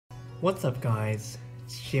What's up guys,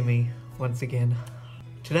 it's Jimmy once again.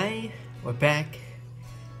 Today we're back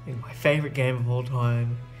in my favourite game of all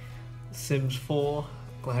time, Sims 4.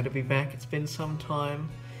 Glad to be back, it's been some time.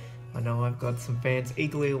 I know I've got some fans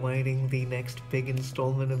eagerly awaiting the next big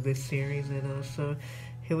installment of this series, and so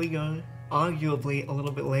here we go. Arguably a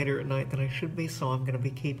little bit later at night than I should be, so I'm going to be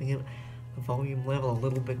keeping it the volume level a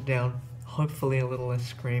little bit down, hopefully a little less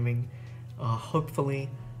screaming. Hopefully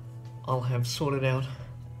I'll have sorted out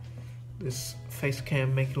this face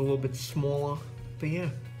cam, make it a little bit smaller. But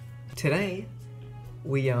yeah, today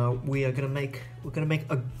we're gonna make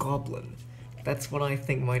a goblin. That's what I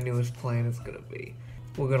think my newest plan is gonna be.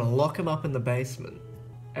 We're gonna lock him up in the basement,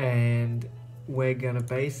 and we're gonna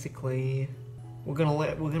basically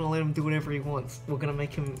let him do whatever he wants. We're gonna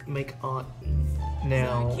make him make art.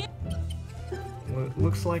 Now, it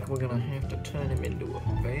looks like we're gonna have to turn him into a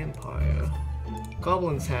vampire.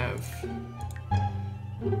 Goblins have,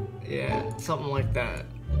 yeah, something like that.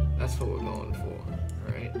 That's what we're going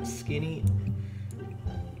for, right? Skinny.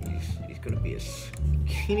 He's gonna be a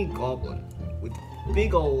skinny goblin with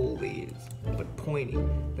big old ears, but pointy.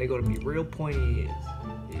 They gotta be real pointy ears.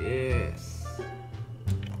 Yes.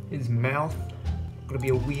 His mouth gonna be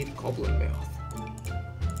a weird goblin mouth.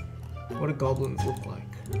 What do goblins look like?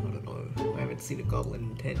 I don't know. I haven't seen a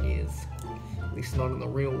goblin in 10 years. At least not in the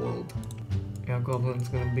real world. Our goblin's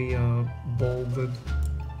gonna be a balded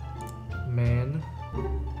man.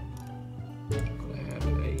 Gonna have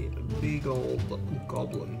a big old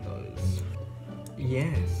goblin nose.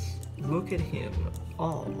 Yes, look at him.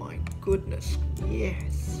 Oh my goodness,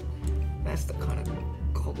 yes. That's the kind of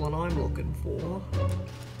goblin I'm looking for.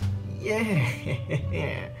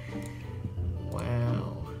 Yeah.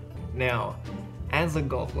 Wow. Now, as a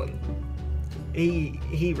goblin,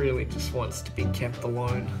 he really just wants to be kept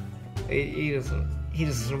alone. He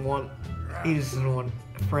doesn't want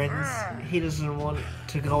friends. He doesn't want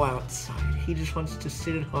to go outside. He just wants to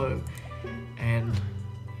sit at home and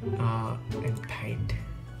paint.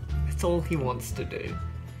 That's all he wants to do.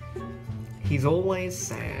 He's always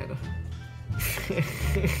sad.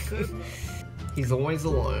 He's always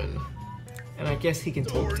alone. And I guess he can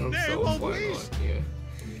talk to himself, why not? Yeah.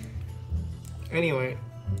 Anyway,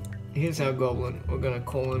 here's our goblin. We're gonna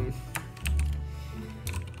call him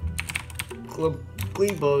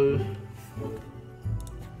Glebo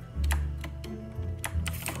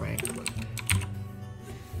Franklin.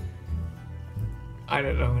 I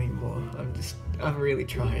don't know anymore. I'm really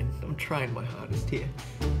trying. I'm trying my hardest here.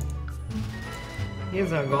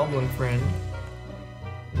 Here's our goblin friend.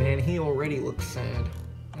 Man, he already looks sad.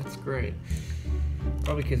 That's great.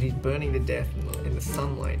 Probably because he's burning to death in the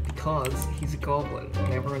sunlight, because he's a goblin,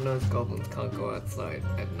 and everyone knows goblins can't go outside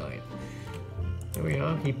at night. Here we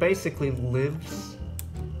are. He basically lives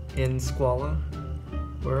in squalor.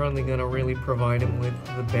 We're only gonna really provide him with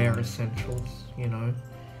the bare essentials, you know.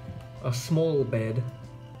 A small bed.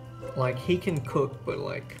 Like, he can cook, but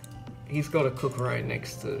like, he's gotta cook right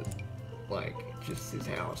next to, like, just his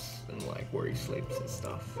house and like where he sleeps and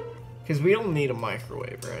stuff. Because we don't need a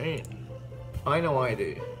microwave, right? I know I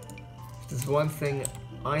do. There's one thing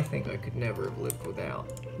I think I could never have lived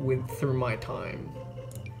without through my time.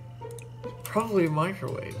 Probably a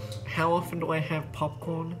microwave. How often do I have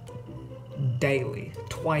popcorn? Daily.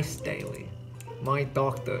 Twice daily. My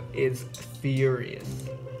doctor is furious.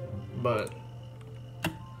 But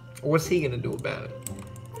what's he gonna do about it?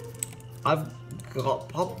 I've got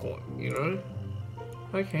popcorn, you know?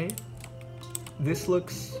 Okay. This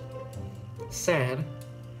looks sad,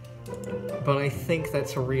 but I think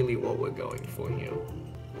that's really what we're going for here.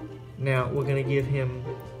 Now, we're gonna give him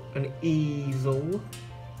an easel,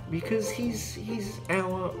 because he's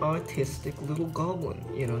our artistic little goblin,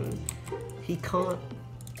 you know. He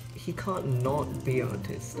can't not be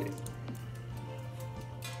artistic.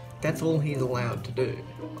 That's all he's allowed to do,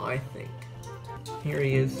 I think. Here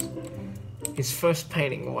he is. His first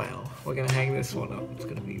painting. Wow. We're gonna hang this one up. It's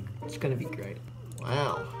gonna be great.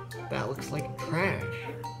 Wow. That looks like trash.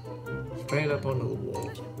 Straight up onto the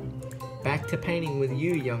wall. Back to painting with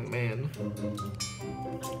you, young man.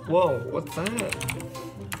 Whoa, what's that?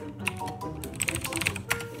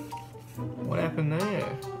 What happened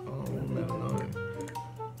there? Oh, we'll never know.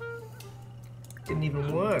 Didn't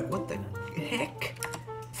even work. What the heck?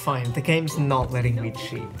 Fine, the game's not letting me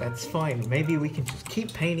cheat. That's fine. Maybe we can just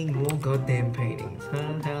keep painting more goddamn paintings,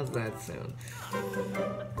 huh? How's that sound?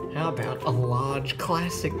 How about a large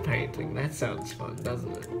classic painting? That sounds fun,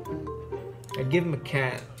 doesn't it? I'd give him a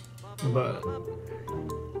cat, but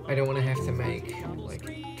I don't want to have to make like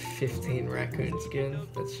 15 raccoons again.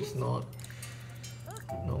 That's just not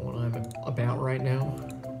what I'm about right now.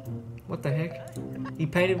 What the heck? He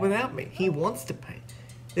painted without me. He wants to paint.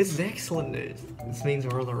 This is excellent news. This means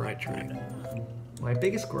we're on the right track. My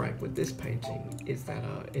biggest gripe with this painting is that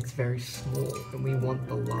it's very small, and we want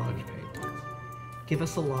the large paintings. Give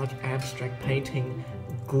us a large abstract painting.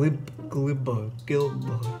 Gilbo.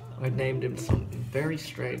 I named him something very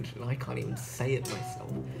strange, and I can't even say it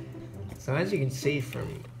myself. So as you can see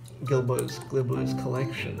from Gilbo's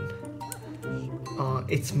collection,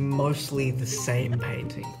 it's mostly the same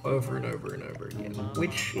painting over and over and over again,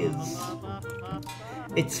 which is,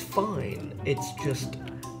 it's fine. It's just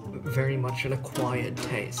very much an acquired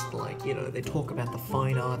taste. Like, you know, they talk about the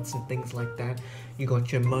fine arts and things like that. You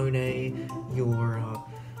got your Monet, your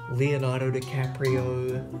Leonardo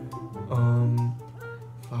DiCaprio,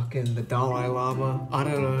 fucking the Dalai Lama. I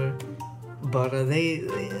don't know, but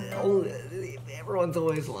everyone's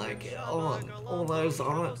always like, oh, all those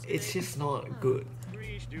aren't. It's just not good.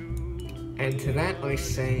 And to that I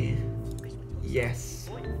say, yes,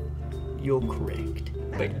 you're correct.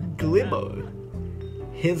 But Glibbo,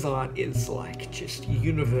 his art is like just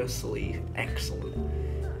universally excellent.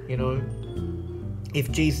 You know, if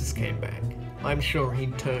Jesus came back, I'm sure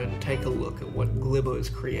he'd take a look at what Glibbo's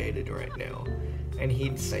created right now, and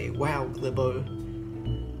he'd say, wow, Glibbo,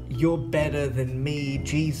 you're better than me,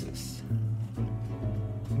 Jesus.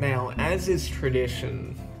 Now, as is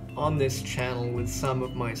tradition on this channel with some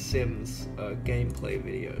of my Sims gameplay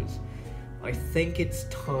videos, I think it's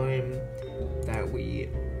time that we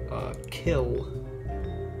kill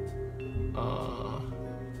our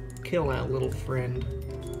little friend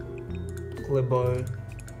Glibbo.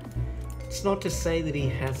 It's not to say that he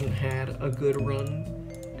hasn't had a good run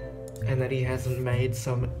and that he hasn't made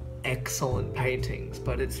some excellent paintings,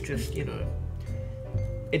 but it's just, you know,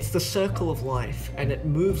 it's the circle of life, and it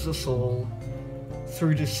moves us all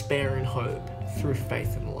through despair and hope, through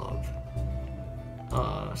faith and love.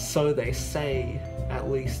 So they say, at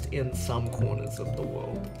least in some corners of the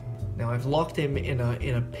world. Now I've locked him in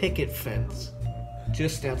a picket fence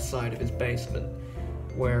just outside of his basement,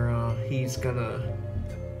 where he's gonna,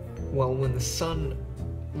 well, when the sun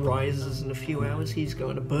rises in a few hours, he's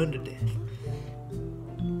going to burn to death.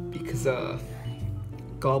 Because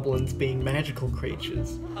goblins, being magical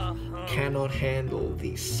creatures, cannot handle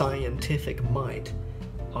the scientific might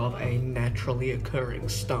of a naturally occurring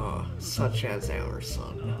star such as our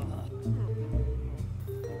sun.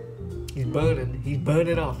 He's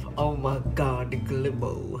burning off. Oh my god,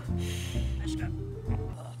 Glibbo.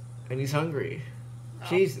 And he's hungry.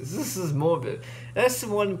 Jesus, this is morbid. That's the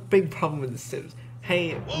one big problem with The Sims.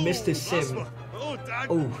 Hey, Mr. Sim.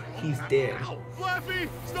 Oh, he's dead. Flaffy,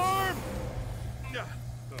 Storm!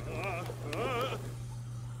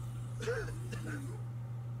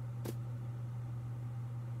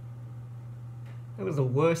 That was the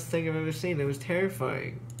worst thing I've ever seen. It was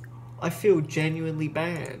terrifying. I feel genuinely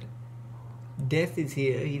bad. Death is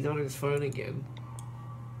here. He's on his phone again.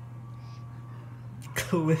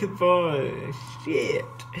 Glibbo. Shit.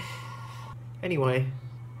 Anyway.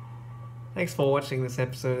 Thanks for watching this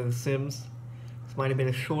episode of The Sims. This might have been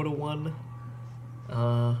a shorter one.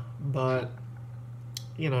 But,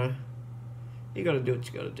 you know, you gotta do what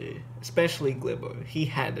you gotta do. Especially Glibbo. He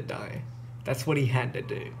had to die. That's what he had to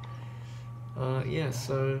do. Yeah,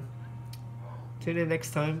 so tune in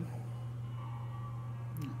next time.